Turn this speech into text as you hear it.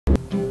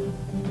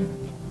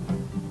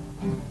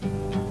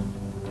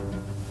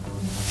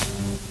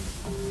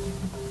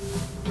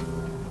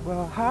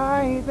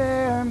Hi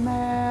there,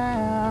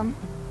 ma'am.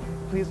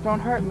 Please don't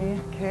hurt me,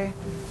 okay?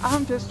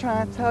 I'm just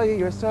trying to tell you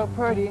you're so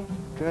pretty.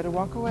 Good to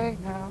walk away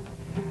now.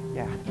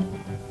 Yeah.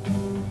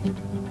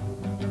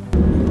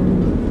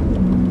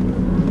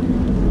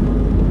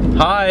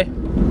 Hi.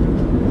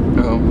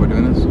 Oh, we're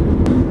doing this?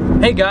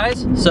 Hey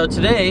guys, so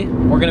today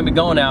we're gonna be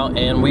going out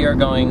and we are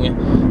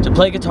going to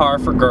play guitar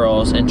for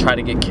girls and try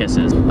to get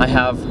kisses. I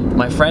have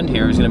my friend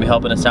here who's gonna be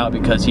helping us out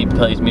because he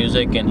plays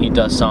music and he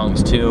does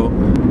songs too.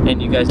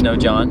 And you guys know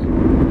John.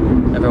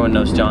 Everyone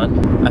knows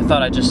John. I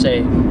thought I'd just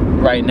say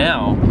right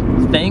now,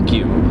 thank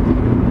you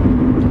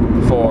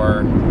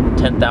for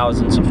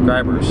 10,000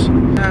 subscribers.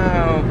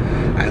 Oh,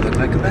 I look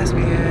like a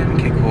lesbian.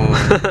 Okay, cool.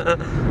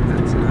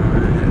 That's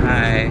not.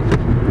 Hi.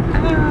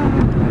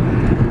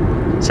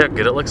 See how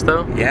good it looks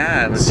though?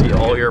 Yeah, let's see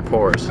all your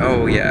pores.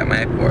 Oh yeah,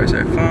 my pores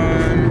are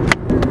fun.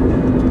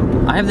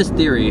 I have this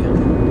theory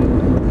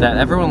that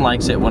everyone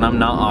likes it when I'm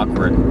not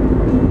awkward.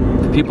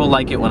 People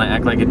like it when I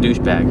act like a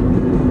douchebag.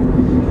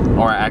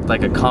 Or I act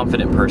like a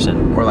confident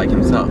person. Or like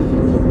himself.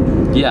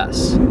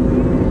 Yes.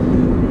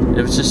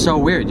 It was just so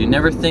weird. You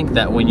never think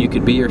that when you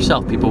could be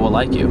yourself, people will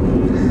like you.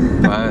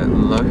 But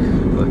look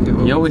at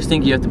what. You always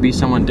think you have to be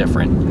someone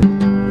different.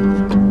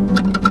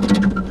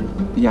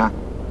 Yeah,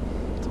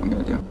 that's what I'm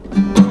gonna do.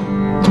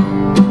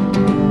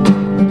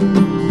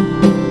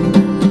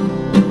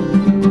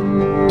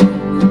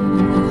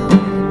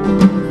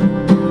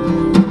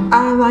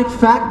 I like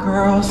fat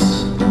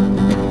girls.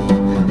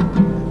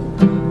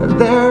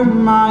 They're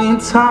my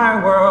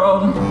entire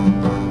world.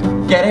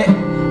 Get it?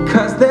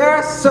 'Cause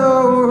they're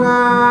so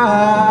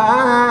round.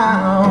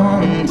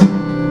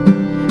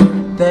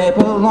 They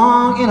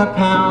belong in a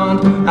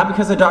pound. Not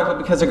because they're dogs, but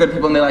because they're good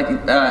people and they like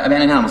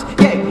abandoned animals.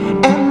 Yay!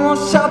 Animal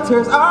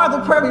shelters are the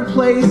perfect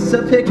place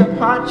to pick up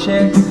hot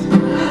chicks.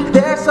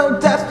 They're so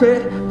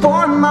desperate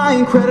for my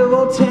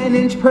incredible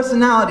 10-inch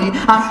personality.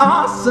 I'm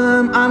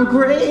awesome, I'm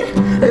great.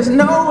 There's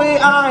no way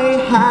I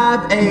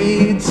have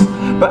AIDS,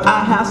 but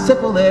I have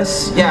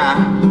syphilis, yeah.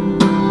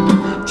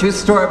 True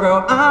story,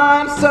 bro,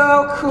 I'm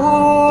so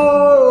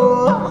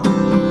cool.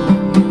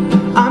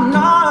 I'm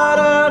not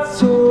a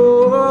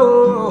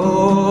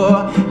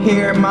tool.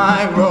 Hear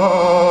my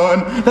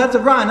run. That's a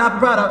run, not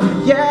vibrato.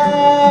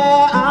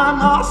 Yeah,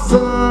 I'm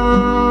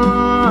awesome.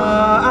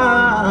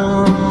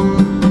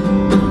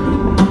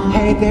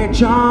 Hey there,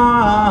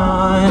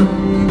 John.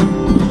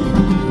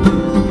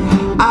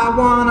 I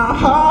wanna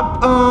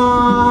hop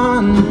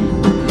on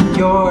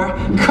your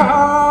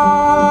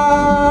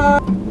car.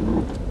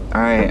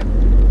 Alright,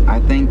 I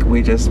think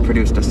we just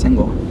produced a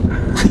single.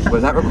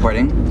 Was that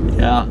recording?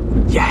 Yeah.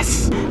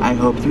 Yes! I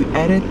hope you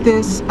edit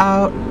this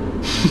out.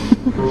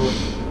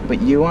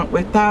 But you won't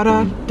without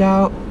a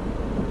doubt.